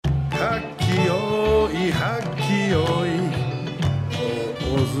よい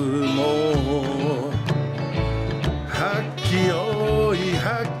お相撲はっきよい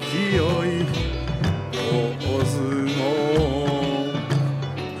はっきよいお相撲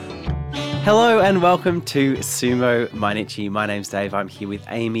Hello and welcome to Sumo Mainichi. My name's Dave. I'm here with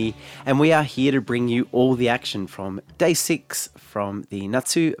Amy, and we are here to bring you all the action from day 6 from the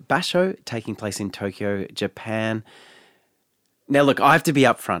Natsu basho taking place in Tokyo, Japan. Now, look, I have to be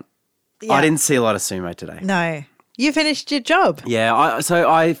upfront. Yeah. I didn't see a lot of sumo today. No. You finished your job. Yeah, so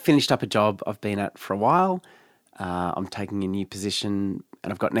I finished up a job I've been at for a while. I'm taking a new position,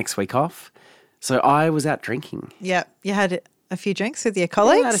 and I've got next week off. So I was out drinking. Yeah. You had a few drinks with your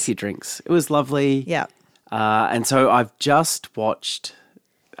colleagues? I had a few drinks. It was lovely. Yeah. And so I've just watched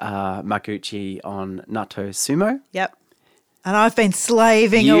Makuchi on Natsu Sumo. Yep. And I've been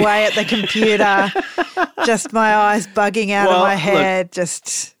slaving away at the computer, just my eyes bugging out of my head,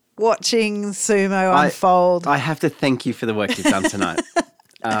 just watching sumo unfold. I have to thank you for the work you've done tonight.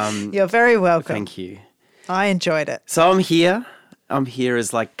 You're very welcome. Thank you. I enjoyed it. So I'm here. I'm here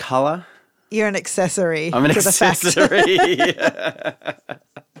as like colour. You're an accessory I'm an to accessory. the fact.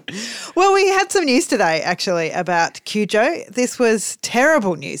 Well, we had some news today, actually, about Kyujo. This was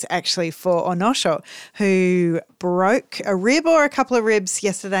terrible news, actually, for Onosho, who broke a rib or a couple of ribs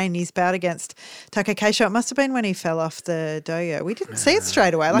yesterday in his bout against Takakeisho. It must have been when he fell off the doyo. We didn't see it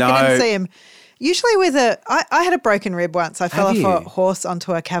straight away. I didn't see him. Usually I had a broken rib once. I fell off a horse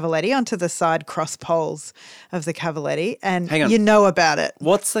onto a cavaletti, onto the side cross poles of the cavaletti, and you know about it.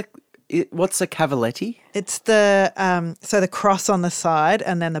 What's a cavaletti? It's the so the cross on the side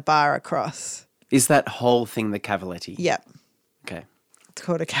and then the bar across. Is that whole thing the cavaletti? Yep. Okay. It's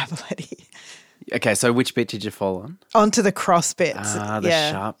called a cavaletti. Okay, so which bit did you fall on? Onto the cross bits.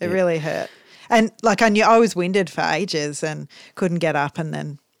 The sharp bit. It really hurt. And like I knew I was winded for ages and couldn't get up, and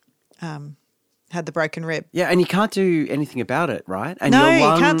then had the broken rib. Yeah, and you can't do anything about it, right? And no,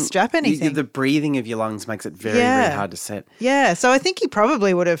 your you can't strap anything. The breathing of your lungs makes it very, very hard to set. Yeah, so I think he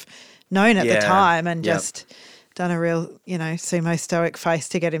probably would have known at the time and just done a real, sumo stoic face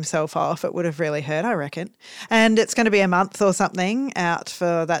to get himself off. It would have really hurt, I reckon. And it's going to be a month or something out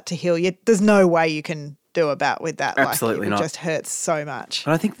for that to heal. There's no way you can do a bout with that. Absolutely not. It just hurts so much.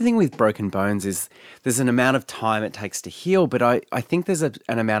 And I think the thing with broken bones is there's an amount of time it takes to heal, but I think there's an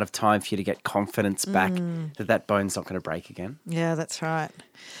amount of time for you to get confidence back that bone's not going to break again. Yeah, that's right.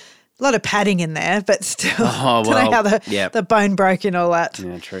 A lot of padding in there, but still, don't know how the bone broke and all that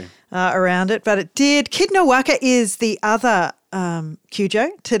around it. But it did. Kid Nowaka is the other Kyujo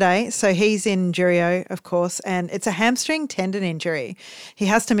today. So he's in Juryo, of course, and it's a hamstring tendon injury. He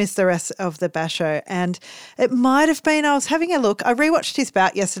has to miss the rest of the basho. And it might have been, I was having a look, I rewatched his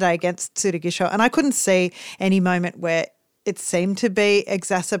bout yesterday against Tsurugisho, and I couldn't see any moment where it seemed to be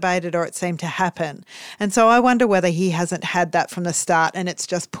exacerbated or it seemed to happen. And so I wonder whether he hasn't had that from the start and it's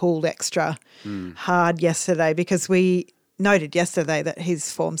just pulled extra hard yesterday, because we noted yesterday that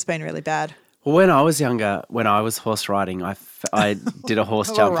his form's been really bad. Well, when I was younger, when I was horse riding, I did a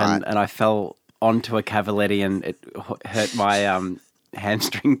horse jump and I fell onto a cavaletti and it hurt my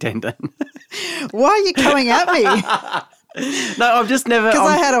hamstring tendon. Why are you coming at me? No, I've just never... Because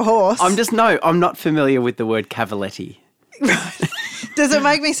I had a horse. I'm not familiar with the word cavaletti. Right. Does it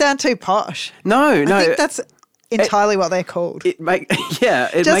make me sound too posh? No. I think that's entirely what they're called. Just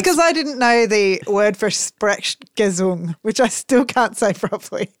because I didn't know the word for Sprechgesang, which I still can't say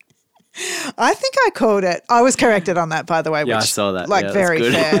properly. I think I called it. I was corrected on that, by the way. Yeah, which, I saw that.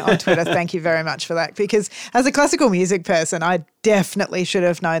 Very fair on Twitter. Thank you very much for that. Because as a classical music person, I definitely should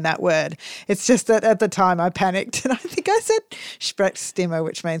have known that word. It's just that at the time I panicked and I think I said Sprechstimme,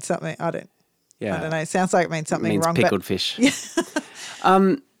 which means something. I don't know. It sounds like it means something wrong. Pickled fish. Yeah,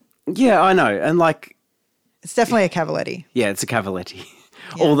 I know. And it's definitely a cavaletti. Yeah, it's a cavaletti.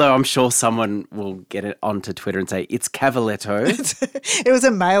 Yeah. Although I'm sure someone will get it onto Twitter and say, it's cavaletto. It was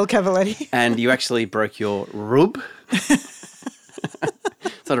a male cavaletti. And you actually broke your rib. It's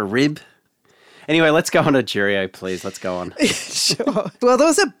not a rib. Anyway, let's go on to Juryo, please. Let's go on. Sure. Well, there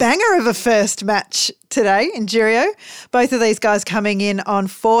was a banger of a first match today in Juryo. Both of these guys coming in on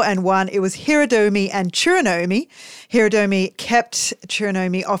 4-1. It was Hiradomi and Tsurunomi. Hiradomi kept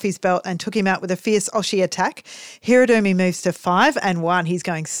Tsurunomi off his belt and took him out with a fierce oshi attack. Hiradomi moves to 5-1. He's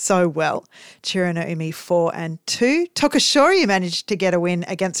going so well. Tsurunomi 4-2. Tokushori managed to get a win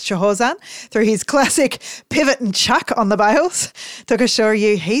against Shohozan through his classic pivot and chuck on the bales.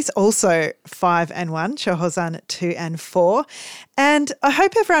 Tokushori, he's also 5-1. Shohozan 2-4. And I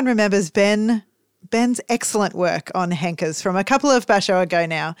hope everyone remembers Ben Ben's excellent work on henkers from a couple of basho ago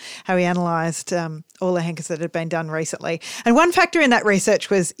now, how he analysed all the henkers that had been done recently. And one factor in that research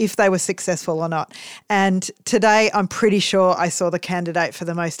was if they were successful or not. And today I'm pretty sure I saw the candidate for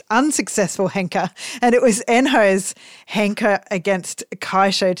the most unsuccessful henker, and it was Enho's henker against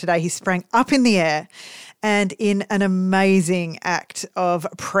Kaisho today. He sprang up in the air, and in an amazing act of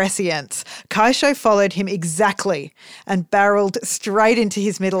prescience, Kaisho followed him exactly and barreled straight into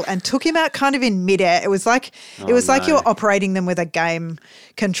his middle and took him out kind of in midair. It was like you were operating them with a game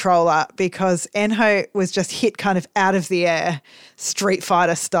controller, because Enho was just hit kind of out of the air, Street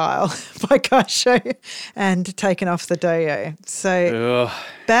Fighter style, by Kaisho and taken off the doyo. So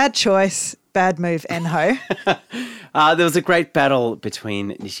bad choice. Bad move, Enho. There was a great battle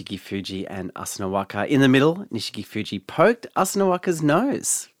between Nishiki Fuji and Asanowaka. In the middle, Nishiki Fuji poked Asanowaka's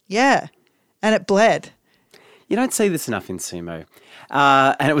nose. Yeah, and it bled. You don't see this enough in sumo.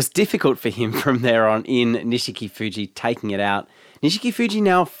 And it was difficult for him from there on in, Nishiki Fuji taking it out. Nishiki Fuji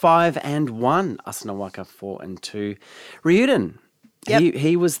now 5-1, Asanowaka 4-2. Ryuden. Yep.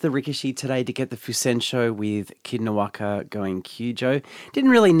 He was the Rikishi today to get the Fusensho with Kid Nawaka going Kyujo.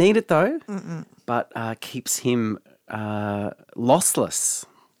 Didn't really need it though, but keeps him lossless.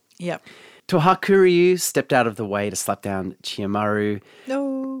 Yep. Tohakuryu stepped out of the way to slap down Chiyomaru.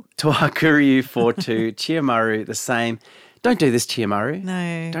 No. Tohakuryu 4-2. Chiyomaru the same. Don't do this, Chiyomaru.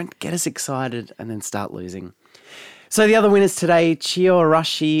 No. Don't get us excited and then start losing. So the other winners today,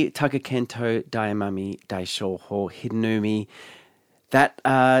 Chiyorashi, Takakento, Daiamami, Daishoho, Hidenumi. That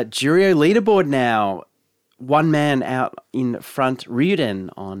Juryo leaderboard now, one man out in front, Ryuden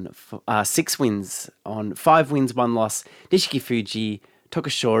on 6 wins, on 5 wins, 1 loss, Nishiki Fuji,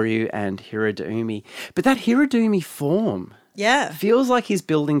 Tokushoryu and Hirodoumi. But that Hirodoumi form feels like he's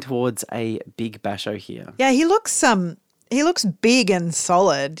building towards a big basho here. Yeah, he looks big and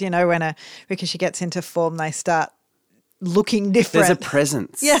solid. You know, when a Rikishi gets into form, they start looking different. There's a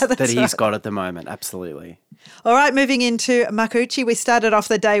presence that he's got at the moment, absolutely. All right, moving into Makuuchi, we started off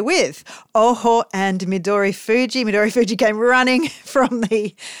the day with Oho and Midori Fuji. Midori Fuji came running from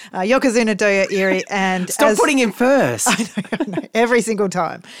the Yokozuna Doyo Eri and... Stop putting him first. I know, every single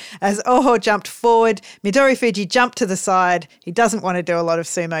time. As Oho jumped forward, Midori Fuji jumped to the side. He doesn't want to do a lot of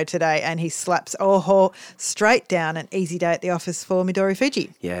sumo today, and he slaps Oho straight down. An easy day at the office for Midori Fuji.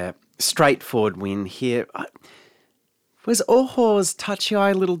 Yeah, straightforward win here. Was Oho's touchy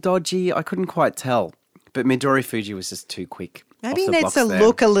eye a little dodgy? I couldn't quite tell. But Midori Fuji was just too quick. Maybe he needs to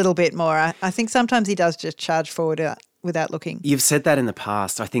look a little bit more. I think sometimes he does just charge forward without looking. You've said that in the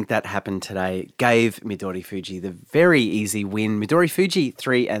past. I think that happened today. Gave Midori Fuji the very easy win. Midori Fuji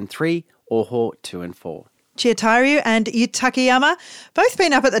 3-3, Oho 2-4. Chiyotairyu and Yutakayama, both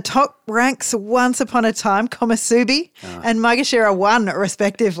been up at the top ranks once upon a time, Komusubi and Maegashira 1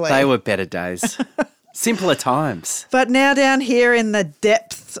 respectively. They were better days. Simpler times. But now down here in the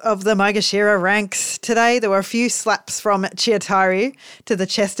depths of the Maegashira ranks today, there were a few slaps from Chiyotairyu to the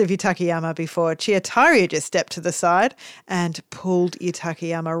chest of Yutakayama before Chiyotairyu just stepped to the side and pulled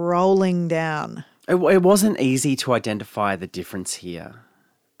Yutakayama rolling down. It wasn't easy to identify the difference here.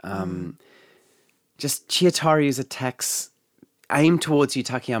 Just Chiyotaryu's attacks aimed towards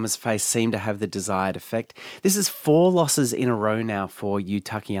Yutakayama's face seemed to have the desired effect. This is 4 losses in a row now for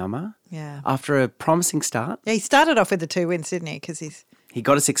Yutakayama. Yeah. After a promising start. Yeah, he started off with the 2 wins, didn't he? Because he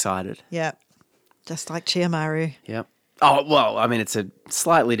got us excited. Yeah. Just like Chiyomaru. Yep. Oh, well, I mean, it's a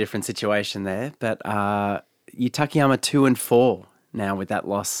slightly different situation there, but Yutakayama 2-4 now with that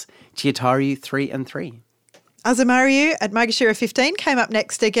loss. Chiyotairyu 3-3. Azumaryu at Maegashira 15 came up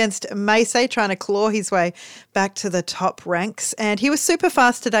next against Meisei, trying to claw his way back to the top ranks. And he was super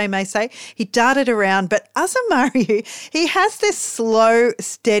fast today, Meisei. He darted around, but Azumaryu, he has this slow,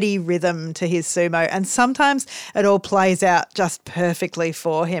 steady rhythm to his sumo, and sometimes it all plays out just perfectly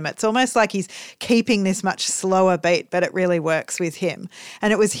for him. It's almost like he's keeping this much slower beat, but it really works with him.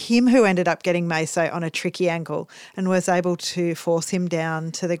 And it was him who ended up getting Meisei on a tricky angle and was able to force him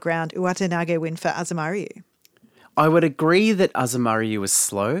down to the ground. Uwatenage win for Azumaryu. I would agree that Azumaryu was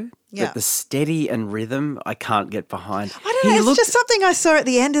slow, but the steady and rhythm I can't get behind. I don't know, it's just something I saw at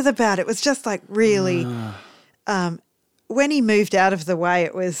the end of the bout. It was just like really, when he moved out of the way,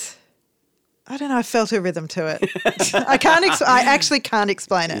 it was, I don't know, I felt a rhythm to it. I actually can't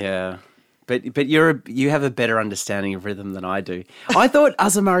explain it. Yeah. But you have a better understanding of rhythm than I do. I thought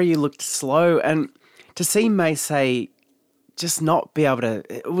Azumaryu looked slow, and to see Meisei just not be able to,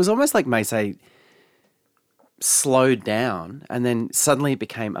 it was almost like Meisei slowed down and then suddenly it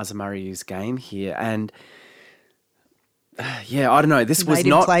became Azumaryu's game here. And I don't know. This was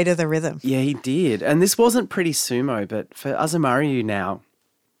not... play to the rhythm. Yeah, he did. And this wasn't pretty sumo, but for Azumaryu now,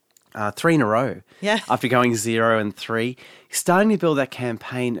 3 in a row. Yeah. After going 0-3. Starting to build that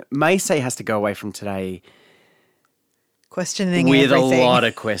campaign. Meisei has to go away from today questioning with everything. A lot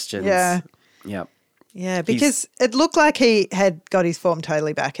of questions. Yeah. Yep. Yeah, because it looked like he had got his form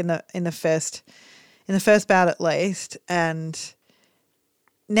totally back in the first bout at least, and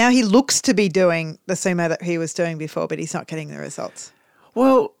now he looks to be doing the sumo that he was doing before, but he's not getting the results.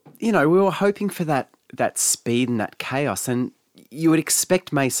 Well, we were hoping for that speed and that chaos, and you would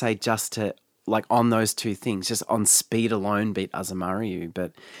expect Meisei just to, like, on those two things, just on speed alone beat Azumariu,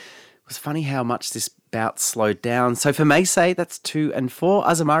 but it was funny how much this bout slowed down. So for Meisei, that's 2-4.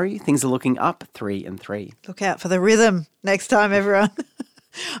 Azumariu, things are looking up 3-3. Look out for the rhythm next time, everyone.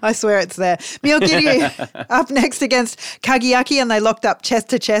 I swear it's there. Myogiryu up next against Kageaki, and they locked up chest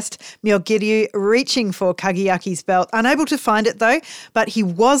to chest. Myogiryu reaching for Kageaki's belt. Unable to find it though, but he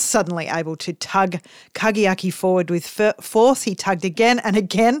was suddenly able to tug Kageaki forward with force. He tugged again and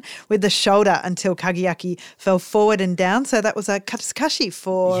again with the shoulder until Kageaki fell forward and down. So that was a katsukashi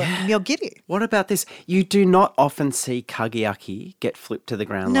for Myogiryu. What about this? You do not often see Kageaki get flipped to the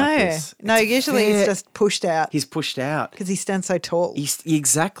ground like this. No, usually he's just pushed out. He's pushed out. Because he stands so tall.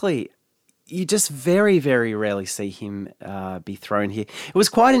 Exactly. You just very, very rarely see him be thrown here. It was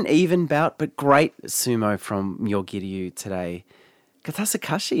quite an even bout, but great sumo from Myogiryu today.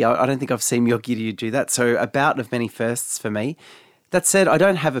 Katsukashi, I don't think I've seen Myogiryu do that. So a bout of many firsts for me. That said, I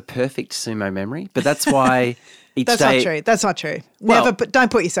don't have a perfect sumo memory, but that's why each day... That's not true. Don't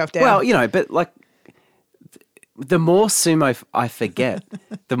put yourself down. Well, but like the more sumo I forget,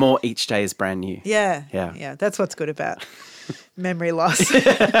 the more each day is brand new. Yeah. That's what's good about memory loss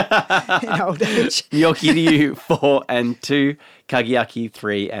in old age. Myogiryu 4-2, Kageaki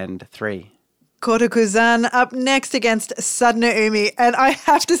 3-3. Kotokuzan up next against Sadno Umi. And I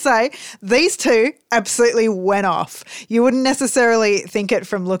have to say, these two absolutely went off. You wouldn't necessarily think it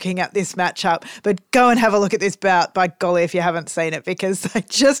from looking at this matchup, but go and have a look at this bout, by golly, if you haven't seen it, because they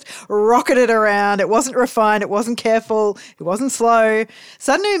just rocketed around. It wasn't refined. It wasn't careful. It wasn't slow.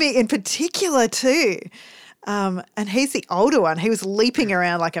 Sadno Umi in particular too. And he's the older one. He was leaping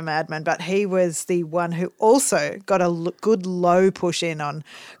around like a madman, but he was the one who also got a good low push in on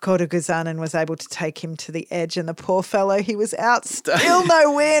Kotokuzan and was able to take him to the edge. And the poor fellow, he was out, still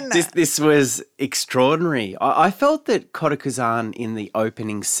no win. This was extraordinary. I felt that Kotokuzan in the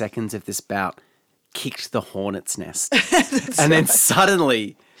opening seconds of this bout kicked the hornet's nest. And then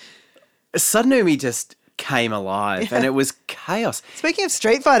suddenly Umi just came alive and it was chaos. Speaking of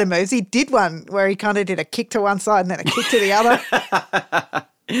Street Fighter moves, he did one where he kind of did a kick to one side and then a kick to the other.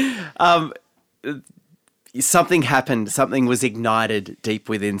 Something happened. Something was ignited deep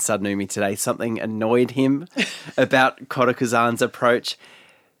within Sadnumi today. Something annoyed him about Kotokuzan's approach.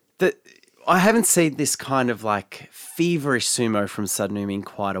 I haven't seen this kind of like feverish sumo from Sadnumi in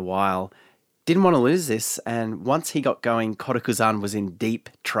quite a while. Didn't want to lose this, and once he got going, Kotokuzan was in deep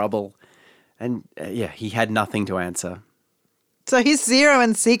trouble. And he had nothing to answer. So he's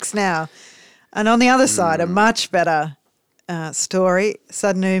 0-6 now. And on the other side, a much better story.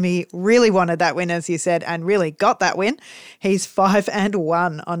 Sadnumi really wanted that win, as you said, and really got that win. He's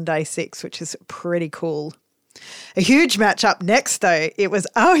 5-1 on day 6, which is pretty cool. A huge matchup next, though. It was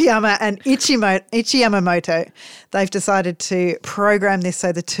Aoyama and Ichiyamamoto. They've decided to program this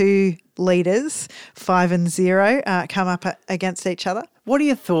so the two leaders, 5-0, come up against each other. What are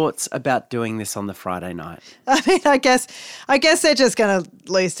your thoughts about doing this on the Friday night? I mean, I guess they're just going to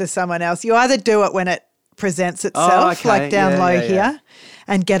lose to someone else. You either do it when it presents itself, like down low here,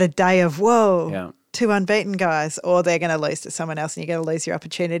 and get a day of, two unbeaten guys, or they're going to lose to someone else and you're going to lose your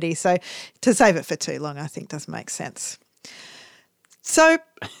opportunity. So to save it for too long, I think does make sense. So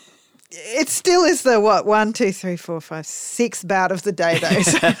it still is the 1, 2, 3, 4, 5, 6 bout of the day though.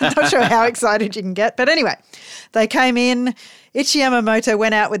 So I'm not sure how excited you can get. But anyway, they came in. Ichiyamamoto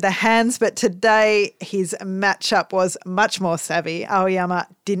went out with the hands, but today his matchup was much more savvy. Aoyama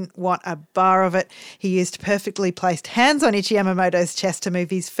didn't want a bar of it. He used perfectly placed hands on Ichiyamamoto's chest to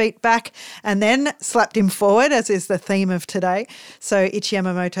move his feet back and then slapped him forward, as is the theme of today. So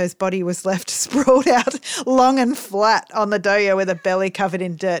Ichiyamamoto's body was left sprawled out long and flat on the doyo with a belly covered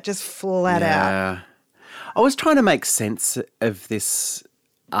in dirt, just flat out. I was trying to make sense of this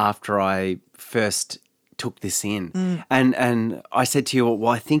after I first took this in. And I said to you,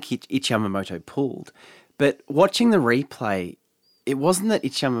 well, I think Ichiyamamoto pulled. But watching the replay, it wasn't that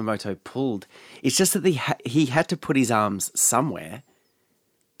Ichiyamamoto pulled. It's just that he had to put his arms somewhere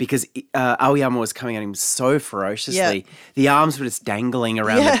because Aoyama was coming at him so ferociously. Yeah. The arms were just dangling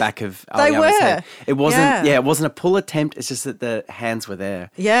around the back of they Aoyama's were. head. It wasn't, it wasn't a pull attempt. It's just that the hands were there.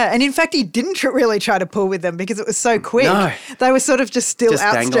 Yeah, and in fact, he didn't really try to pull with them because it was so quick. No. They were sort of just still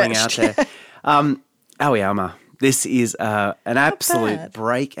outstretched. Dangling out there. Aoyama, this is an absolute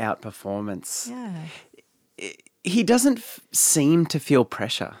breakout performance. Yeah. He doesn't seem to feel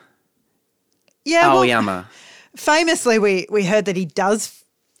pressure. Yeah, Aoyama. Famously, we heard that he does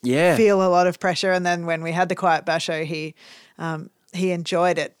feel a lot of pressure, and then when we had the quiet basho, he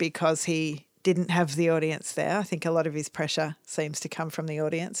enjoyed it because he didn't have the audience there. I think a lot of his pressure seems to come from the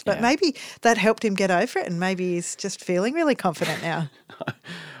audience, but maybe that helped him get over it, and maybe he's just feeling really confident now.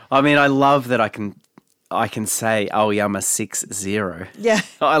 I mean, I love that I can say Aoyama 6-0. Yeah.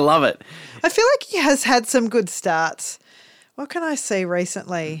 I love it. I feel like he has had some good starts. What can I see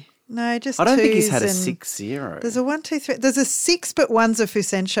recently? No, just I don't think he's twos had a and 6-0. There's a 1, 2, 3. There's a 6, but one's a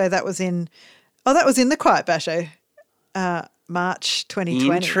Fusensho. That was in the Quiet Basho, March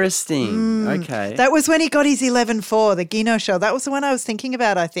 2020. Interesting. Okay. That was when he got his 11-4, the Gino show. That was the one I was thinking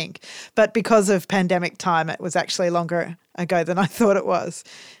about, I think. But because of pandemic time, it was actually longer ago than I thought it was.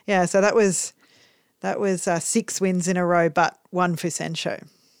 Yeah, so that was 6 wins in a row, but 1 Fusensho.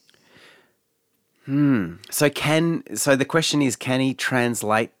 So the question is, can he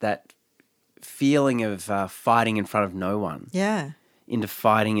translate that feeling of fighting in front of no one into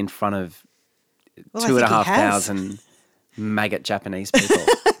fighting in front of 2,500 maggot Japanese people?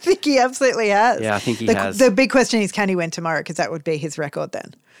 I think he absolutely has. Yeah, I think he has. The big question is, can he win tomorrow? Because that would be his record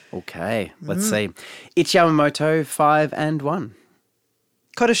then. Okay, let's see. Ichi Yamamoto, 5-1.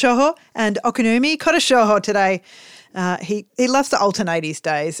 Kodoshoho and Okunumi. Kodoshoho today, he loves to alternate his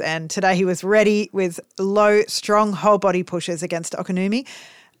days, and today he was ready with low, strong whole body pushes against Okunumi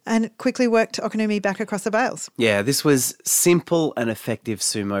and quickly worked Okunumi back across the bales. Yeah, this was simple and effective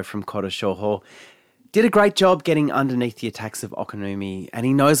sumo from Kodoshoho. Did a great job getting underneath the attacks of Okunumi, and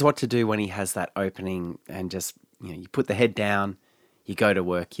he knows what to do when he has that opening, and just, you put the head down, you go to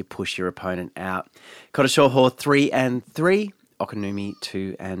work, you push your opponent out. Kodoshoho 3-3. Okunumi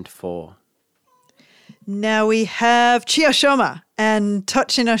 2-4. Now we have Chiyoshoma and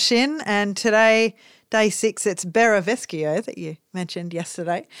Tochinoshin, and today, day 6, it's Bera Veskio that you mentioned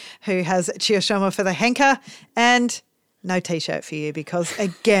yesterday, who has Chiyoshoma for the henka, and no T-shirt for you because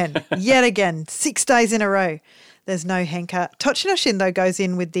yet again, 6 days in a row, there's no henka. Tochinoshin, though, goes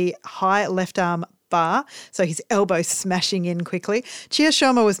in with the high left arm bar, so his elbow smashing in quickly.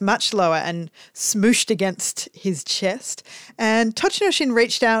 Chiyoshoma was much lower and smooshed against his chest, and Tochinoshin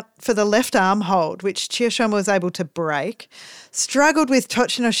reached out for the left arm hold, which Chiyoshoma was able to break. Struggled with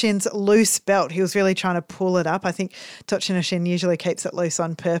Tochinoshin's loose belt. He was really trying to pull it up. I think Tochinoshin usually keeps it loose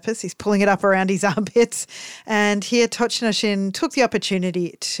on purpose. He's pulling it up around his armpits, and here Tochinoshin took the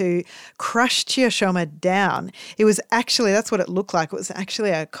opportunity to crush Chiyoshoma down. It was actually, that's what it looked like. It was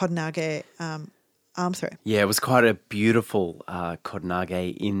actually a Kodanage arm throw. Yeah, it was quite a beautiful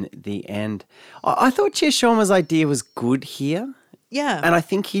Kodanage in the end. I thought Chiyoshoma's idea was good here. Yeah. And I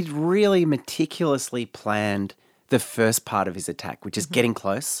think he'd really meticulously planned the first part of his attack, which is getting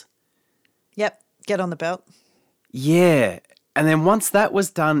close. Yep, get on the belt. Yeah. And then once that was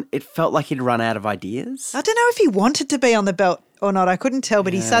done, it felt like he'd run out of ideas. I don't know if he wanted to be on the belt or not. I couldn't tell,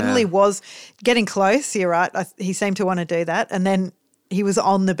 but he suddenly was getting close. You're right. He seemed to want to do that. And then he was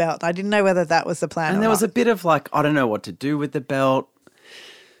on the belt. I didn't know whether that was the plan and there was a bit of like, I don't know what to do with the belt.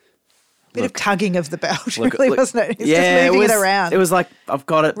 Bit of tugging of the belt, really, wasn't it? It's just moving it around. It was like, I've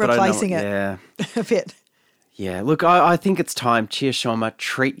got it, replacing but I don't know. it a bit. Yeah, look, I think it's time. Chiyoshoma,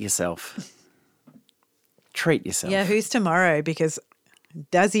 treat yourself. Treat yourself. Yeah, who's tomorrow? Because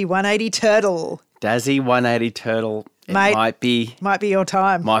Dazzy 180 Turtle. Dazzy 180 Turtle. It Mate, might be your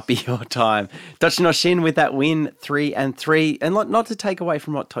time. Might be your time. Tochinoshin with that win, 3-3. And not to take away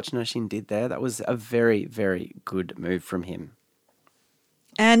from what Tochinoshin did there, that was a very, very good move from him.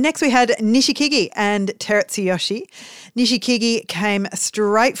 And next we had Nishikigi and Terutsuyoshi. Nishikigi came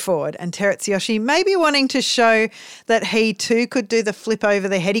straight forward, and Terutsuyoshi maybe wanting to show that he too could do the flip over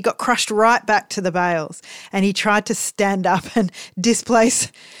the head. He got crushed right back to the bales, and he tried to stand up and displace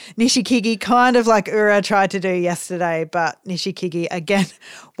Nishikigi, kind of like Ura tried to do yesterday, but Nishikigi again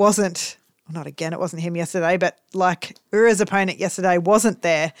it wasn't him yesterday, but like Ura's opponent yesterday wasn't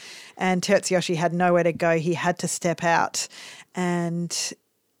there, and Terutsuyoshi had nowhere to go. He had to step out, and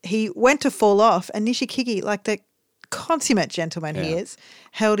he went to fall off, and Nishikigi, like the consummate gentleman he is,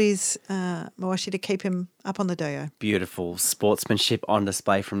 held his mawashi to keep him up on the doyo. Beautiful sportsmanship on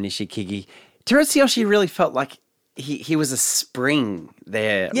display from Nishikigi. Terutsuyoshi really felt like he was a spring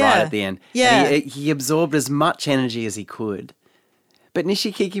there right at the end. Yeah. And he absorbed as much energy as he could. But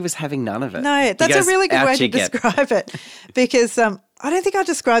Nishikigi was having none of it. No, that's a really good way to describe it because I don't think I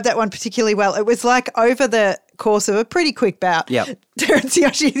described that one particularly well. It was like over the course of a pretty quick bout. Yep. Terence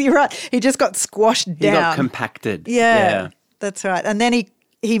Yoshi, you're right. He just got squashed down. He got compacted. Yeah, that's right. And then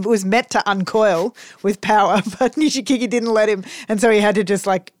he was meant to uncoil with power, but Nishikigi didn't let him. And so he had to just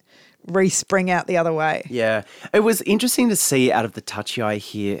like re-spring out the other way. Yeah. It was interesting to see out of the tachiai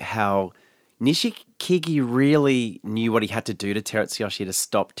here how Nishikigi really knew what he had to do to Terutsuyoshi to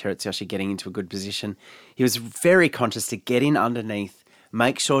stop Terutsuyoshi getting into a good position. He was very conscious to get in underneath,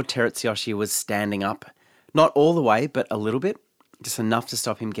 make sure Terutsuyoshi was standing up, not all the way, but a little bit, just enough to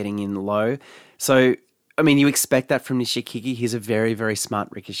stop him getting in low. So, I mean, you expect that from Nishikigi. He's a very, very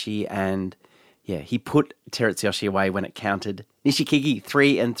smart rikishi, and yeah, he put Terutsuyoshi away when it counted. Nishikigi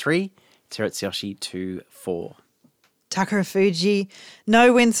 3-3, Terutsuyoshi 2-4. Takarafuji,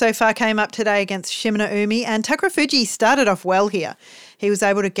 no win so far, came up today against Shimanumi, and Takarafuji started off well here. He was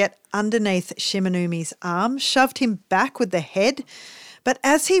able to get underneath Shimanumi's arm, shoved him back with the head, but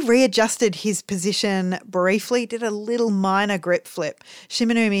as he readjusted his position briefly, did a little minor grip flip.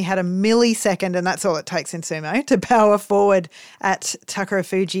 Shimanumi had a millisecond, and that's all it takes in sumo, to power forward at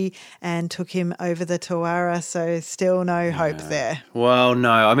Takarafuji and took him over the Tawara, so still no hope there. Well, no,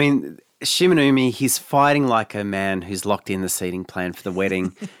 I mean, Shimanumi, he's fighting like a man who's locked in the seating plan for the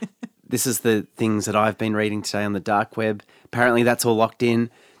wedding. This is the things that I've been reading today on the dark web. Apparently that's all locked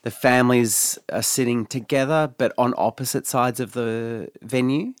in. The families are sitting together but on opposite sides of the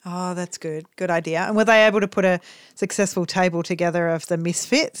venue. Oh, that's good. Good idea. And were they able to put a successful table together of the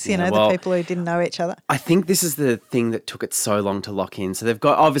misfits, the people who didn't know each other? I think this is the thing that took it so long to lock in. So they've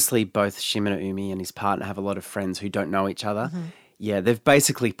got, obviously, both Shimanumi and his partner have a lot of friends who don't know each other. Mm-hmm. Yeah, they've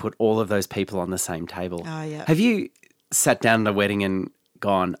basically put all of those people on the same table. Oh, yeah. Have you sat down at a wedding and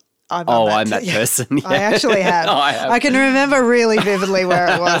gone, I'm that person? Yeah. I actually have. I can remember really vividly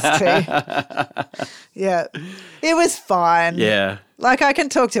where it was too. Yeah. It was fine. Yeah. Like I can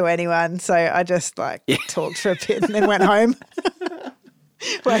talk to anyone, so I just talked for a bit and then went home.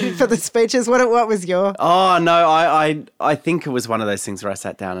 Waiting for the speeches. What was your? Oh, no, I think it was one of those things where I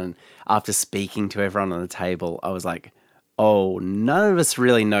sat down and after speaking to everyone on the table, I was like, oh, none of us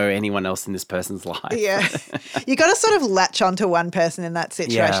really know anyone else in this person's life. Yeah. You got to sort of latch onto one person in that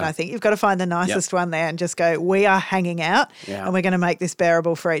situation, I think. You've got to find the nicest one there and just go, we are hanging out and we're going to make this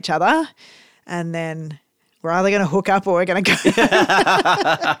bearable for each other. And then we're either going to hook up or we're going to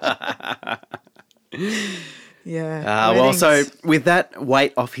go. Yeah. Well, so with that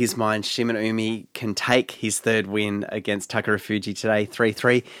weight off his mind, Shimanumi can take his third win against Takarafuji today,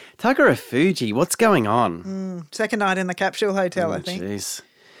 3-3. Takarafuji, what's going on? Second night in the capsule hotel, I think. Jeez.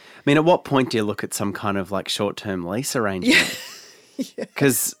 I mean, at what point do you look at some kind of short-term lease arrangement?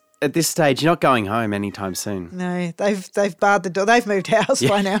 Because at this stage, you're not going home anytime soon. No, they've barred the door. They've moved house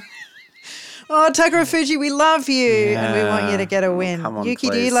by now. Oh, Takarafuji, we love you and we want you to get a win. Come on, Yuki,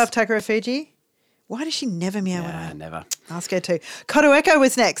 please. Do you love Takarafuji? Why does she never meow at her? Never. Ask her too. Kotoeko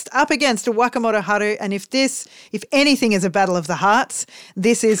was next, up against Wakamoto Haru. And if anything is a battle of the hearts,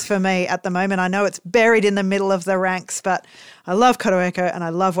 this is for me at the moment. I know it's buried in the middle of the ranks, but I love Kotoeko and I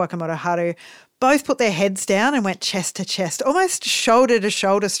love Wakamoto Haru. Both put their heads down and went chest to chest, almost shoulder to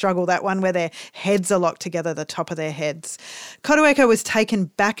shoulder struggle, that one where their heads are locked together, the top of their heads. Kotoeko was taken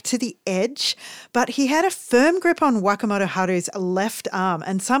back to the edge, but he had a firm grip on Wakamoto Haru's left arm,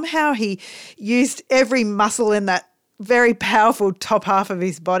 and somehow he used every muscle in that very powerful top half of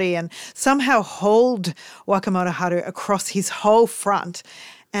his body and somehow hauled Wakamoto Haru across his whole front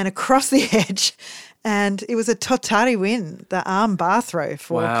and across the edge. And it was a Totari win, the arm bar throw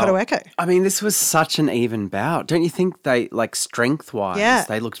for Kotoeko. I mean, this was such an even bout. Don't you think they, strength-wise,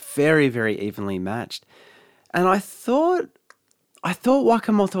 they looked very, very evenly matched? And I thought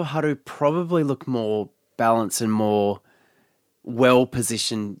Wakamoto Haru probably looked more balanced and more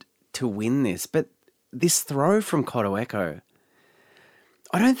well-positioned to win this. But this throw from Kotoeko,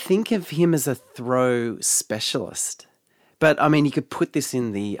 I don't think of him as a throw specialist. But, I mean, you could put this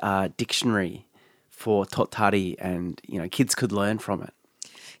in the dictionary for Totari and, kids could learn from it.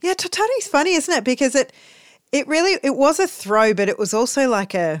 Yeah, Totari's funny, isn't it? Because it was a throw, but it was also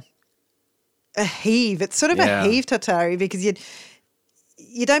like a heave. It's sort of a heave Totari because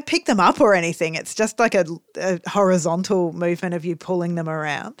you don't pick them up or anything. It's just like a horizontal movement of you pulling them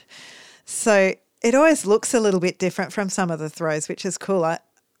around. So it always looks a little bit different from some of the throws, which is cool. I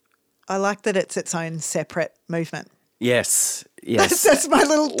like that it's its own separate movement. Yes. Yes. That's my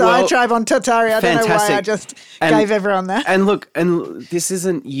little diatribe on Tatari. I don't know why I just gave everyone that. And look, and this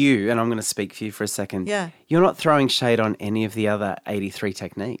isn't you, and I'm going to speak for you for a second. Yeah. You're not throwing shade on any of the other 83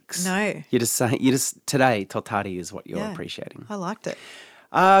 techniques. No. You're just saying, today, Tatari is what you're appreciating. I liked it.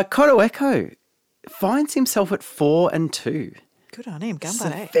 Kotoeko finds himself at 4 and 2. Good on him. It's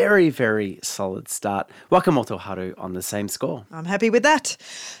Ganbare. a very, very solid start. Wakamoto Haru on the same score. I'm happy with that.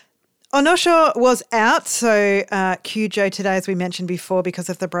 Onosho was out, so Kyujo today, as we mentioned before, because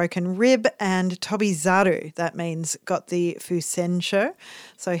of the broken rib, and Tobizaru, that means got the Fusensho.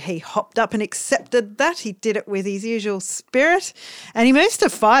 So he hopped up and accepted that. He did it with his usual spirit, and he moves to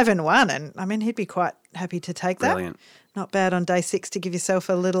 5 and 1, and I mean, he'd be quite happy to take that. Brilliant. Not bad on day 6 to give yourself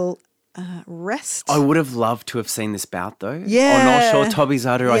a little rest. I would have loved to have seen this bout, though. Yeah. Onosho,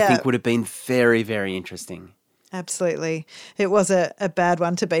 Tobizaru, Yeah. I think would have been very, very interesting. Absolutely. It was a bad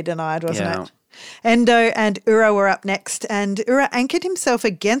one to be denied, wasn't Yeah. it? Endo and Ura were up next, and Ura anchored himself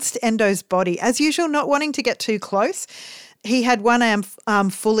against Endo's body, as usual, not wanting to get too close. He had one arm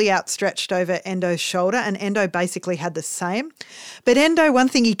fully outstretched over Endo's shoulder, and Endo basically had the same. But Endo, one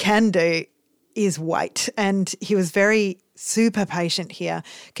thing he can do is wait, and he was very super patient here,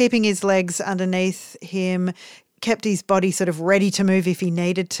 keeping his legs underneath him, kept his body sort of ready to move if he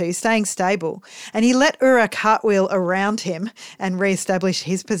needed to, staying stable. And he let Ura cartwheel around him and re-establish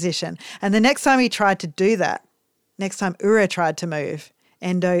his position. And the next time he tried to do that, next time Ura tried to move,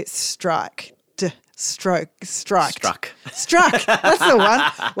 Endo struck. Struck. That's the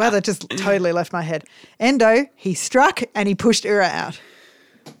one. Wow, that just totally left my head. Endo, he struck and he pushed Ura out.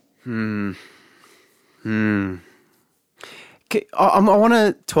 I want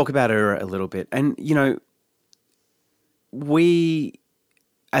to talk about Ura a little bit. And, you know, we,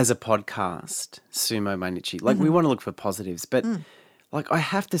 as a podcast, Sumo Mainichi, like we want to look for positives, but like I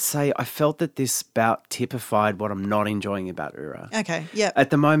have to say, I felt that this bout typified what I'm not enjoying about Ura. Okay, yeah. At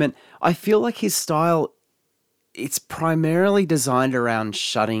the moment, I feel like his style, it's primarily designed around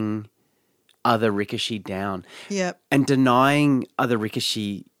shutting other Rikishi down. Yep. And denying other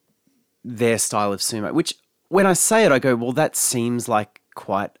Rikishi their style of sumo, which when I say it, I go, well, that seems like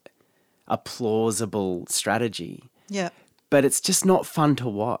quite a plausible strategy. Yeah. But it's just not fun to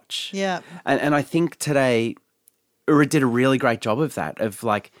watch. Yeah. And I think today, Ura did a really great job of that, of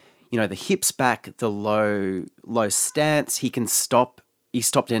like, you know, the hips back, the low stance. He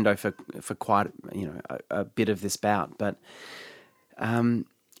stopped Endo for quite, you know, a bit of this bout. But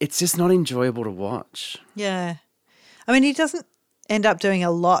it's just not enjoyable to watch. Yeah. I mean, he doesn't end up doing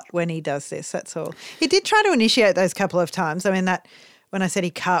a lot when he does this, that's all. He did try to initiate those couple of times. I mean, that when I said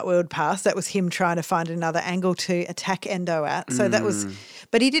he cartwheeled past, that was him trying to find another angle to attack Endo at. So that was,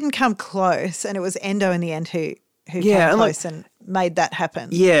 but he didn't come close, and it was Endo in the end who came close and made that happen.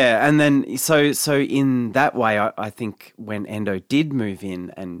 Yeah, and then so in that way, I think when Endo did move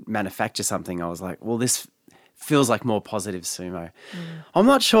in and manufacture something, I was like, well, this feels like more positive sumo. I'm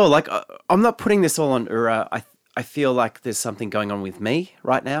not sure. Like, I'm not putting this all on Ura. I feel like there's something going on with me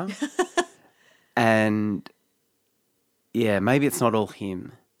right now. And yeah, maybe it's not all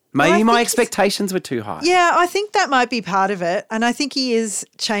him. Maybe my expectations were too high. Yeah, I think that might be part of it. And I think he is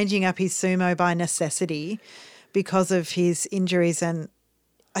changing up his sumo by necessity because of his injuries. And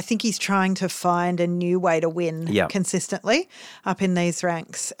I think he's trying to find a new way to win consistently up in these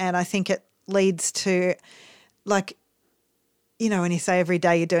ranks. And I think it leads to, like, you know, when you say every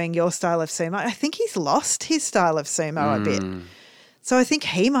day you're doing your style of sumo, I think he's lost his style of sumo a bit. So I think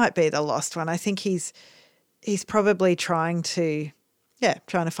he might be the lost one. I think he's probably trying to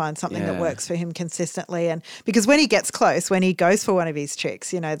find something that works for him consistently. And because when he gets close, when he goes for one of his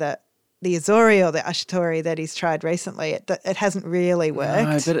tricks, you know, the Izori or the Ashitori that he's tried recently, it hasn't really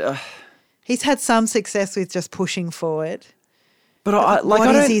worked. No, but he's had some success with just pushing forward. But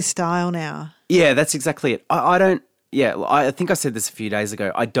what is his style now? Yeah, that's exactly it. I don't. Yeah, I think I said this a few days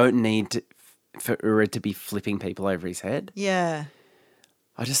ago. I don't need for Ura to be flipping people over his head. Yeah.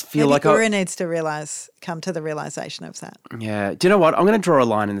 I just feel Maybe like Ura needs to come to the realisation of that. Yeah. Do you know what? I'm going to draw a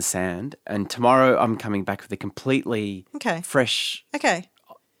line in the sand, and tomorrow I'm coming back with a completely fresh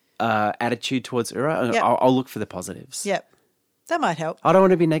attitude towards Ura. Yep. I'll look for the positives. Yep. That might help. I don't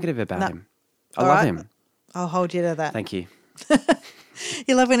want to be negative about him. I love him. I'll hold you to that. Thank you.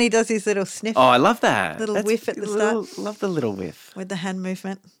 You love when he does his little sniff. Oh, I love that. Whiff at the start. Love the little whiff. With the hand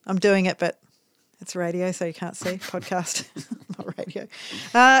movement. I'm doing it, but it's radio, so you can't see. Podcast, not radio.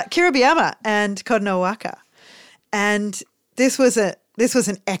 Kiribayama and Kotonowaka. And this was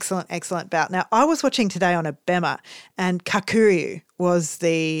an excellent bout. Now, I was watching today on a Bema, and Kakuryu was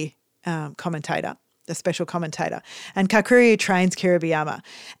the commentator, the special commentator. And Kakuryu trains Kiribayama.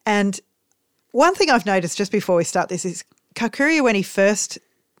 And one thing I've noticed just before we start this is Kakuryu, when he first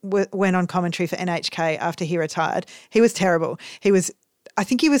went on commentary for NHK after he retired, he was terrible. I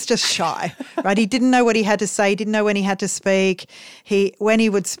think he was just shy, right? He didn't know what he had to say. He didn't know when he had to speak. When he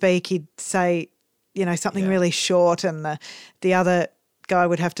would speak, he'd say, something really short, and the other guy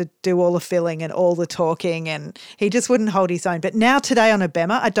would have to do all the filling and all the talking, and he just wouldn't hold his own. But now today on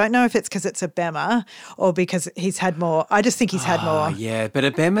Abema, I don't know if it's because it's Abema or because he's had more. I just think he's had more but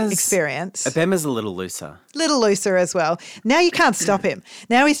Abema's experience. Abema's a little looser. Little looser as well. Now you can't stop him.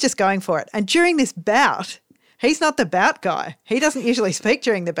 Now he's just going for it. And during this bout, he's not the bout guy. He doesn't usually speak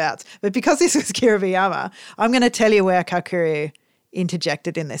during the bouts. But because this was Kiribayama, I'm going to tell you where Kakuryu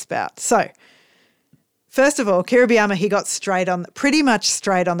interjected in this bout. So, first of all, Kiribayama, he got pretty much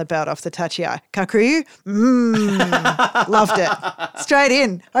straight on the belt off the tachiai. Kakuryu, loved it. Straight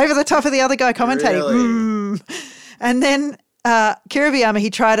in, over the top of the other guy commentating. Really? And then Kiribayama, he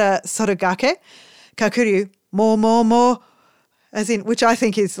tried a sorogake. Kakuryu, more, as in, which I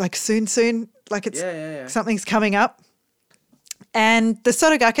think is like soon, like it's something's coming up. And the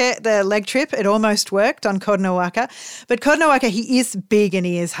sorogake, the leg trip, it almost worked on Koronowaka. But Koronowaka, he is big and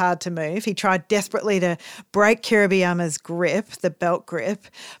he is hard to move. He tried desperately to break Kiribayama's grip, the belt grip.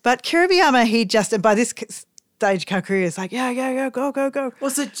 But Kiribayama, and by this stage, Kakuryu is like, go.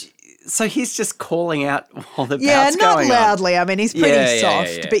 So he's just calling out while the bout's not going loudly. on. I mean, he's pretty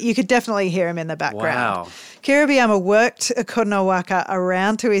soft, but you could definitely hear him in the background. Wow. Kiribayama worked Koronowaka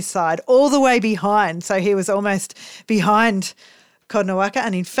around to his side, all the way behind. So he was almost behind Koronowaka,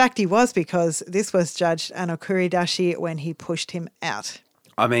 and in fact he was, because this was judged an okuridashi when he pushed him out.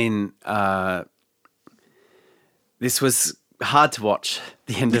 I mean, this was hard to watch,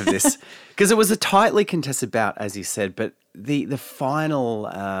 the end of this, because it was a tightly contested bout, as you said, but the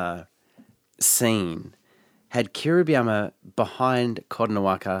final scene had Kiribayama behind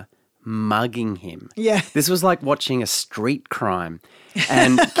Koronowaka mugging him. Yeah. This was like watching a street crime.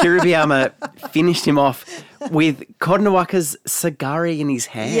 And Kiribayama finished him off with Koronowaka's sagari in his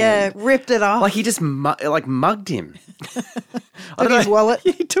hand. Yeah, ripped it off. Like he just mugged him. Took his wallet.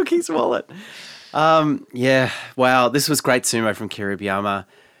 He took his wallet. Wow. This was great sumo from Kiribayama.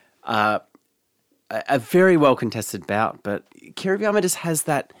 A very well contested bout, but Kiribayama just has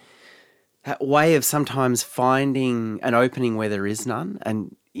that way of sometimes finding an opening where there is none.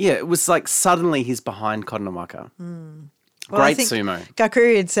 And yeah, it was like suddenly he's behind Koronowaka. Great sumo.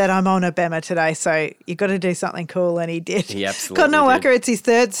 Kakuryu had said, I'm on Abema today, so you've got to do something cool, and he did. He absolutely Koronowaka, did. it's his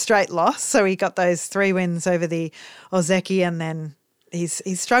third straight loss, so he got those 3 wins over the Ozeki, and then he's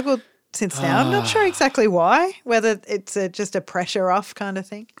struggled since now. I'm not sure exactly why, whether it's just a pressure off kind of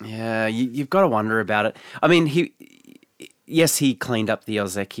thing. Yeah, you've got to wonder about it. I mean, he cleaned up the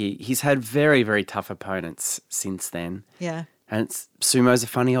Ozeki. He's had very, very tough opponents since then. Yeah. And sumo's a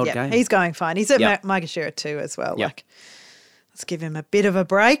funny old game. He's going fine. He's at Maegashira too as well. Yep. Like, let's give him a bit of a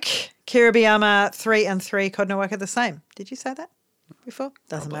break. Kiribayama 3-3, Koronowaka the same. Did you say that before?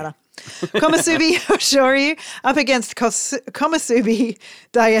 Doesn't matter. Komusubi Hoshoryu up against Komusubi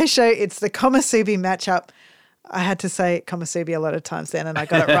Daieisho. It's the Komusubi matchup. I had to say Komusubi a lot of times then, and I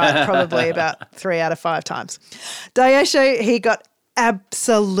got it right probably about 3 out of 5 times. Daieisho, he got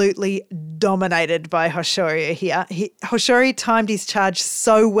absolutely dominated by Hoshoryu here. Hoshoryu timed his charge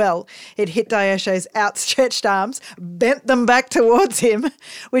so well. It hit Daieisho's outstretched arms, bent them back towards him,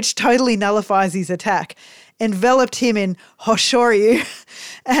 which totally nullifies his attack, enveloped him in Hoshoryu,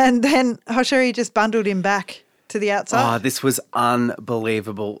 and then Hoshoryu just bundled him back to the outside. Oh, this was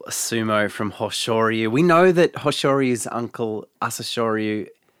unbelievable sumo from Hoshoryu. We know that Hoshoryu's uncle, Asashoryu,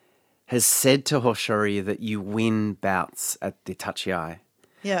 has said to Hoshoryu that you win bouts at the tachiai.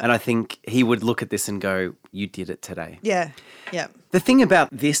 Yeah. And I think he would look at this and go, you did it today. Yeah. The thing about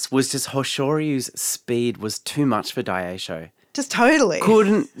this was just Hoshoryu's speed was too much for Daieisho. Just totally.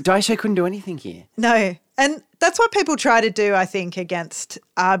 Daieisho couldn't do anything here. No. And that's what people try to do, I think, against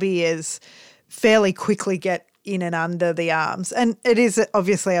Abi, is fairly quickly get in and under the arms. And it is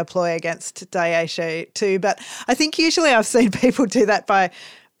obviously a ploy against Daieisho too. But I think usually I've seen people do that by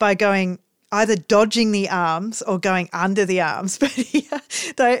going either dodging the arms or going under the arms. But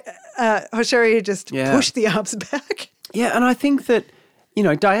Hoshoryu just pushed the arms back. Yeah, and I think that,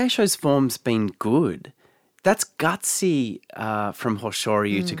 Daieisho's form's been good. That's gutsy from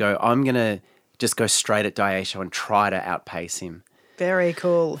Hoshoryu to go, I'm going to just go straight at Daieisho and try to outpace him. Very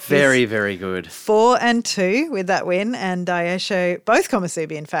cool. Very, very good. 4-2 with that win, and Daieisho, both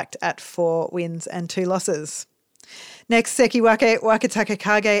Komusubi, in fact, at 4 wins and 2 losses. Next, Sekiwake, Wakataka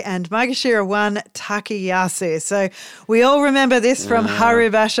Kage, and Maegashira 1, Takayasu. So we all remember this from Haru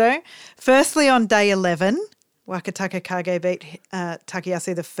Basho. Firstly, on day 11, Wakataka Kage beat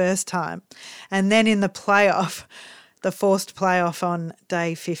Takayasu the first time. And then in the playoff, the forced playoff on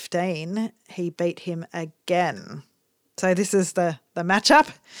day 15, he beat him again. So this is the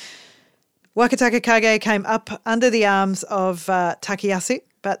matchup. Wakataka Kage came up under the arms of Takayasu,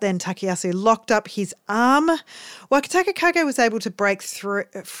 but then Takayasu locked up his arm. Wakataka Kage was able to break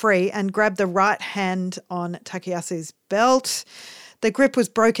free and grab the right hand on Takayasu's belt. The grip was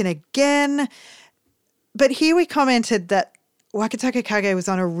broken again. But here we commented that Wakataka Kage was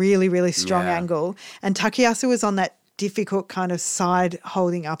on a really, really strong angle and Takayasu was on that difficult kind of side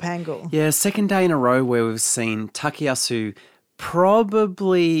holding up angle. Yeah, second day in a row where we've seen Takayasu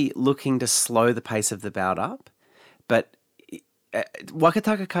probably looking to slow the pace of the bout up. But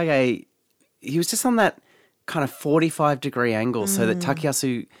Wakataka Kage, he was just on that kind of 45-degree angle so that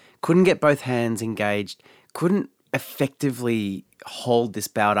Takayasu couldn't get both hands engaged, couldn't effectively hold this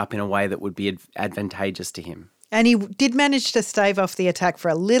bout up in a way that would be advantageous to him. And he did manage to stave off the attack for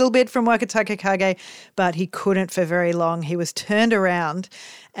a little bit from Wakataka Kage, but he couldn't for very long. He was turned around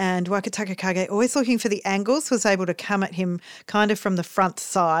and Wakataka Kage, always looking for the angles, was able to come at him kind of from the front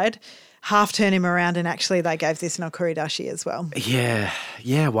side, half turn him around, and actually they gave this an okuridashi as well. Yeah,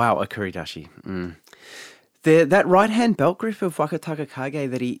 wow, okuridashi. That right-hand belt grip of Wakataka Kage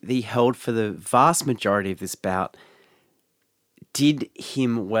that he held for the vast majority of this bout did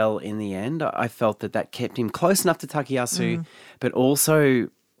him well in the end. I felt that kept him close enough to Takayasu, but also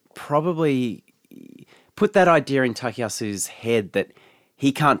probably put that idea in Takayasu's head that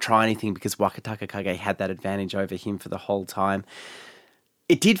he can't try anything because Wakataka Kage had that advantage over him for the whole time.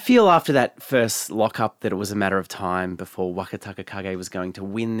 It did feel after that first lockup that it was a matter of time before Wakataka Kage was going to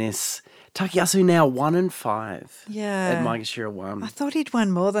win this. Takayasu now 1-5 at Maegashira 1. I thought he'd won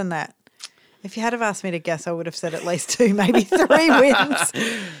more than that. If you had have asked me to guess, I would have said at least 2, maybe 3 wins.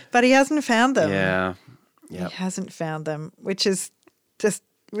 But he hasn't found them. Yeah. Yep. He hasn't found them, which is just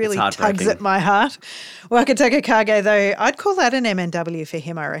really tugs at my heart. Wakataka Kage, though, I'd call that an MNW for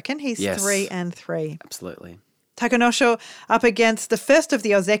him, I reckon. He's 3-3. Absolutely. Takanosho up against the first of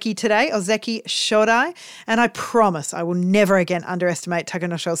the Ozeki today, Ozeki Shodai. And I promise I will never again underestimate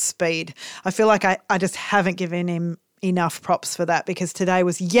Takanosho's speed. I feel like I just haven't given him enough props for that because today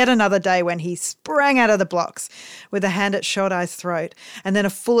was yet another day when he sprang out of the blocks with a hand at Shodai's throat and then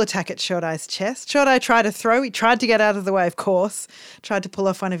a full attack at Shodai's chest. Shodai tried to throw. He tried to get out of the way, of course, tried to pull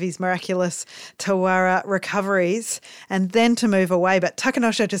off one of his miraculous Tawara recoveries and then to move away. But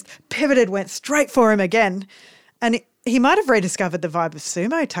Takanosho just pivoted, went straight for him again. And he might have rediscovered the vibe of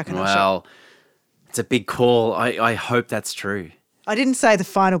sumo, Takanosho. Well, it's a big call. I hope that's true. I didn't say the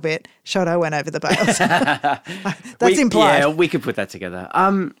final bit. Shodai went over the bales. That's implied. Yeah, we could put that together.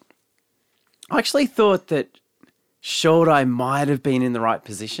 I actually thought that Shodai might have been in the right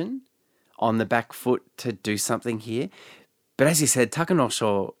position on the back foot to do something here. But as you said,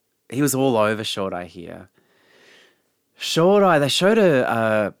 Takanosho, he was all over Shodai here. Shodai, they showed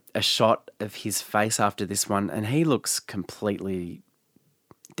a shot of his face after this one and he looks completely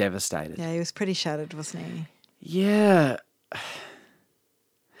devastated. Yeah, he was pretty shattered, wasn't he? Yeah.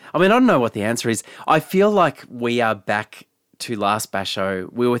 I mean, I don't know what the answer is. I feel like we are back to last basho.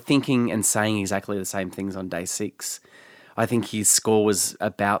 We were thinking and saying exactly the same things on day 6. I think his score was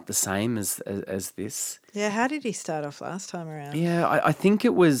about the same as this. Yeah, how did he start off last time around? Yeah, I think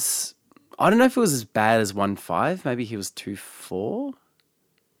it was, I don't know if it was as bad as 1-5. Maybe he was 2-4.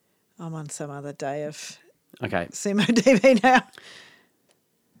 I'm on some other day of Sumo DB now.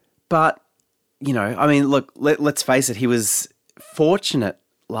 But, you know, I mean, look, let's face it, he was fortunate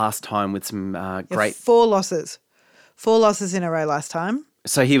last time with some great... 4 losses. 4 losses in a row last time.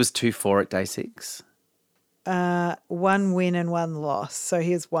 So he was 2-4 at day 6? 1 win and 1 loss. So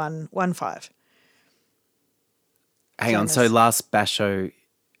he was 1-5. Hang on, so last basho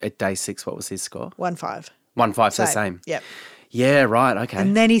at day 6, what was his score? 1-5. 1-5, so same. Yep. Yeah, right, okay.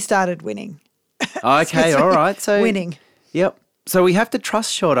 And then he started winning. Okay, all right. So winning. Yep. So we have to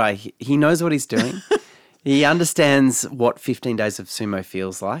trust Shodai. He knows what he's doing. He understands what 15 days of sumo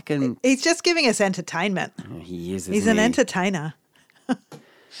feels like, and he's just giving us entertainment. He is. He's an entertainer.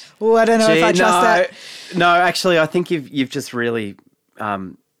 Oh, I don't know if I trust that. No, actually, I think you've just really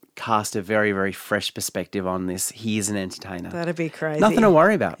cast a very, very fresh perspective on this. He is an entertainer. That'd be crazy. Nothing to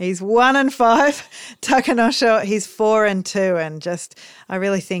worry about. He's 1-5. Takanosho, he's 4-2, and just I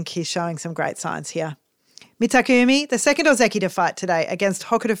really think he's showing some great signs here. Mitakumi, the second Ozeki to fight today against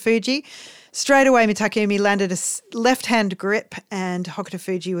Hokuto Fuji. Straight away, Mitakumi landed a left-hand grip and Hokuto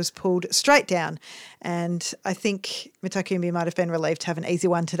Fuji was pulled straight down. And I think Mitakumi might have been relieved to have an easy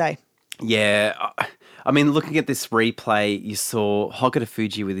one today. Yeah. I mean, looking at this replay, you saw Hokuto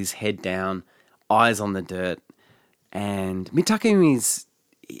Fuji with his head down, eyes on the dirt. And Mitakumi's,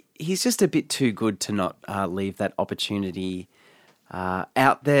 he's just a bit too good to not leave that opportunity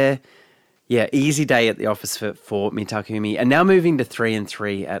out there. Yeah, easy day at the office for Mitakumi. And now moving to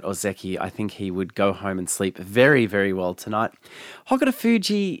 3-3 at Ozeki, I think he would go home and sleep very, very well tonight. Hokuto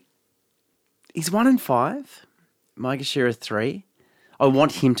Fuji, he's 1-5. Maegashira 3. I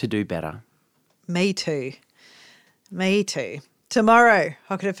want him to do better. Me too. Tomorrow,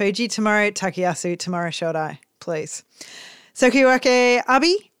 Hokuto Fuji. Tomorrow, Takayasu. Tomorrow, Shodai. Please. Sokuwake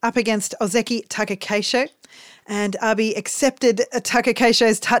Abi up against Ozeki Takakeisho. And Abi accepted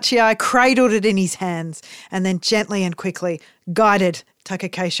Takakeisho's tachiai, cradled it in his hands, and then gently and quickly guided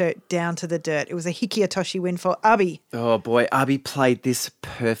Takakeisho down to the dirt. It was a Hikiatoshi win for Abi. Oh boy, Abi played this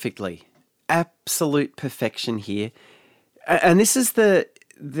perfectly. Absolute perfection here. And this is this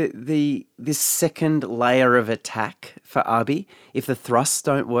second layer of attack for Abi. If the thrusts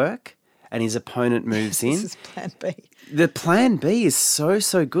don't work and his opponent moves in. This is plan B. The plan B is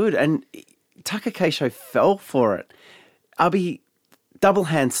so good. And Takakeisho fell for it. Abi, double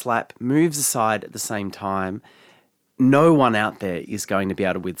hand slap, moves aside at the same time. No one out there is going to be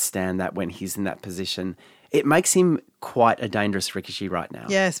able to withstand that when he's in that position. It makes him quite a dangerous Rikishi right now.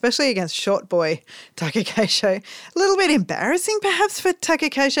 Yeah, especially against short boy Takakeisho. A little bit embarrassing perhaps for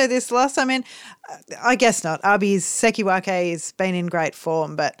Takakeisho this loss. I mean, I guess not. Abi's Sekiwake has been in great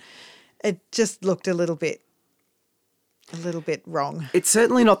form, but it just looked a little bit wrong. It's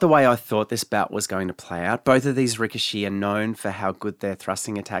certainly not the way I thought this bout was going to play out. Both of these Rikishi are known for how good their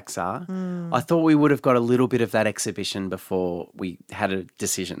thrusting attacks are. I thought we would have got a little bit of that exhibition before we had a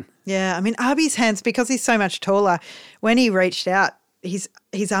decision. Yeah, I mean, Abi's hands, because he's so much taller, when he reached out, his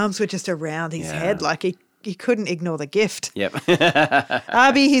arms were just around his head, like he couldn't ignore the gift. Yep.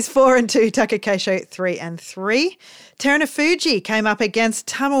 Abi, he's 4-2, Takakeisho 3-3. Terunofuji came up against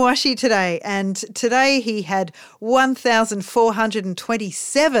Tamawashi today, and today he had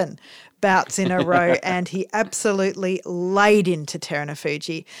 1,427 bouts in a row, and he absolutely laid into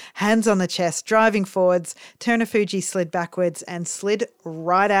Terunofuji. Hands on the chest, driving forwards. Terunofuji slid backwards and slid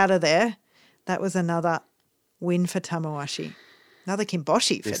right out of there. That was another win for Tamawashi. Another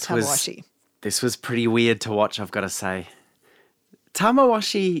Kimboshi for Tamawashi. This was pretty weird to watch, I've got to say.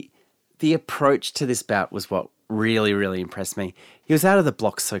 Tamawashi, the approach to this bout was what really, really impressed me. He was out of the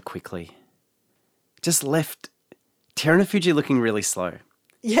blocks so quickly. Just left Terunofuji looking really slow.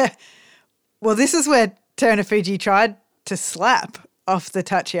 Yeah. Well, this is where Terunofuji tried to slap off the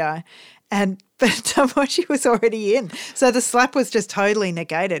tachiai, but Tamawashi was already in. So the slap was just totally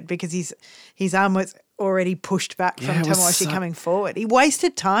negated because his arm was already pushed back from Tamawashi coming forward. He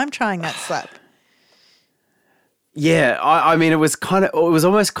wasted time trying that slap. Yeah, I mean, it was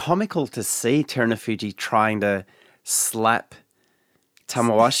almost comical to see Terunofuji trying to slap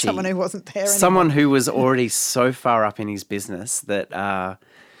Tamawashi. Someone who wasn't there anymore. Someone who was already so far up in his business that,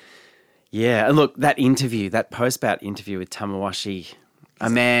 and look, that post-bout interview with Tamawashi, a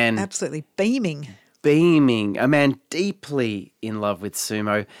man... absolutely beaming, a man deeply in love with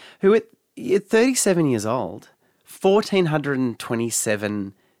sumo, who at 37 years old,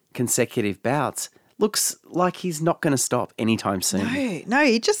 1,427 consecutive bouts, looks like he's not going to stop anytime soon. No,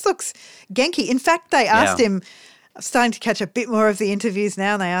 he just looks Genki. In fact, they asked him, I'm starting to catch a bit more of the interviews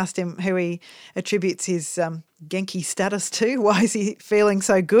now, and they asked him who he attributes his Genki status to. Why is he feeling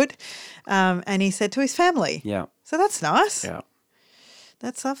so good? And he said to his family. Yeah. So that's nice. Yeah.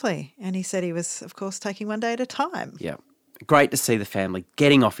 That's lovely. And he said he was, of course, taking one day at a time. Yeah. Great to see the family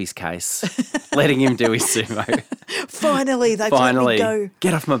getting off his case, letting him do his sumo. Finally, they've let me go.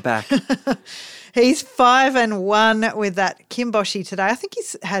 Get off my back. He's 5-1 with that Kimboshi today. I think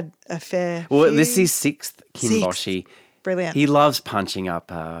he's had a fair this is his sixth Kimboshi. Brilliant. He loves punching up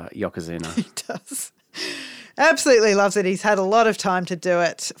Yokozuna. He does. Absolutely loves it. He's had a lot of time to do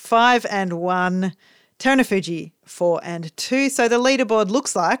it. 5-1. Terunofuji 4-2. So the leaderboard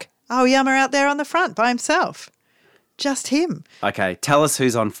looks like Aoyama out there on the front by himself. Just him. Okay, tell us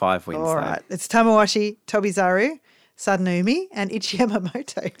who's on 5 wins. All right. It's Tamawashi, Tobizaru, Sadanumi, and Ichi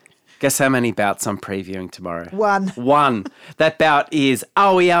Yamamoto. Guess how many bouts I'm previewing tomorrow? 1. 1. That bout is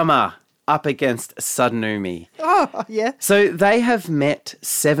Aoyama up against Sadanumi. Oh, yeah. So they have met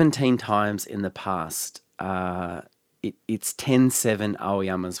 17 times in the past. It's 10-7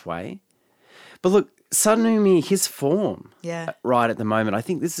 Aoyama's way. But look, Sadanumi, his form right at the moment, I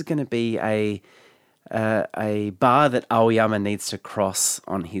think this is going to be a bar that Aoyama needs to cross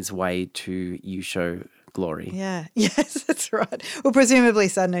on his way to Yusho glory. Yeah, yes, that's right. Well, presumably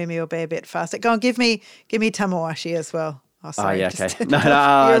Sadanumi will be a bit faster. Go on, give me Tamawashi as well. Oh, sorry. Okay.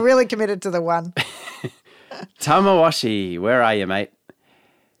 You're really committed to the 1. Tamawashi, where are you, mate?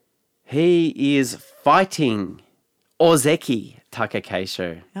 He is fighting Ozeki Taka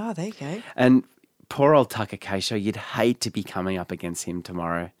Keisho. Oh, there you go. And poor old Taka Keisho, you'd hate to be coming up against him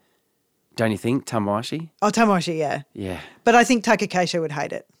tomorrow. Don't you think, Tamawashi? Oh, Tamawashi, yeah. Yeah. But I think Taka Keisho would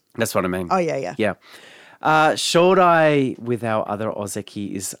hate it. That's what I mean. Oh, yeah. Yeah. Shodai with our other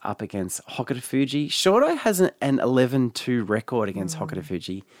Ozeki is up against Hokuto Fuji. Shodai has an 11-2 record against Hokuto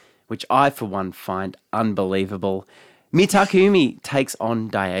Fuji, which I, for one, find unbelievable. Mitakumi takes on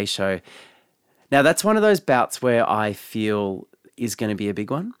Daisho. Now, that's one of those bouts where I feel is going to be a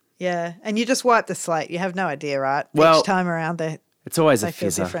big one. Yeah, and you just wipe the slate. You have no idea, right? Well, each time around it's always a they feel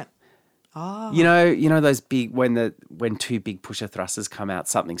fizzer. different. Oh. You know those big when two big pusher thrusters come out,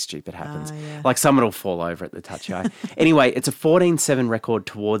 something stupid happens. Yeah. Like someone will fall over at the touch-eye. Anyway, it's a 14-7 record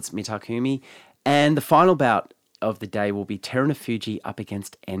towards Mitakumi, and the final bout of the day will be Terunofuji up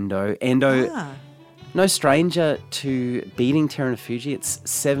against Endo. Endo, no stranger to beating Terunofuji. It's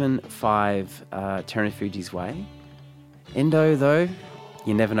 7-5 Terunofuji's way. Endo, though,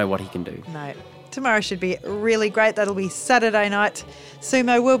 you never know what he can do. No. Tomorrow should be really great. That'll be Saturday night.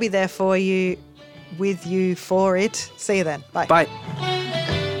 Sumo will be there for you, with you for it. See you then. Bye. Bye.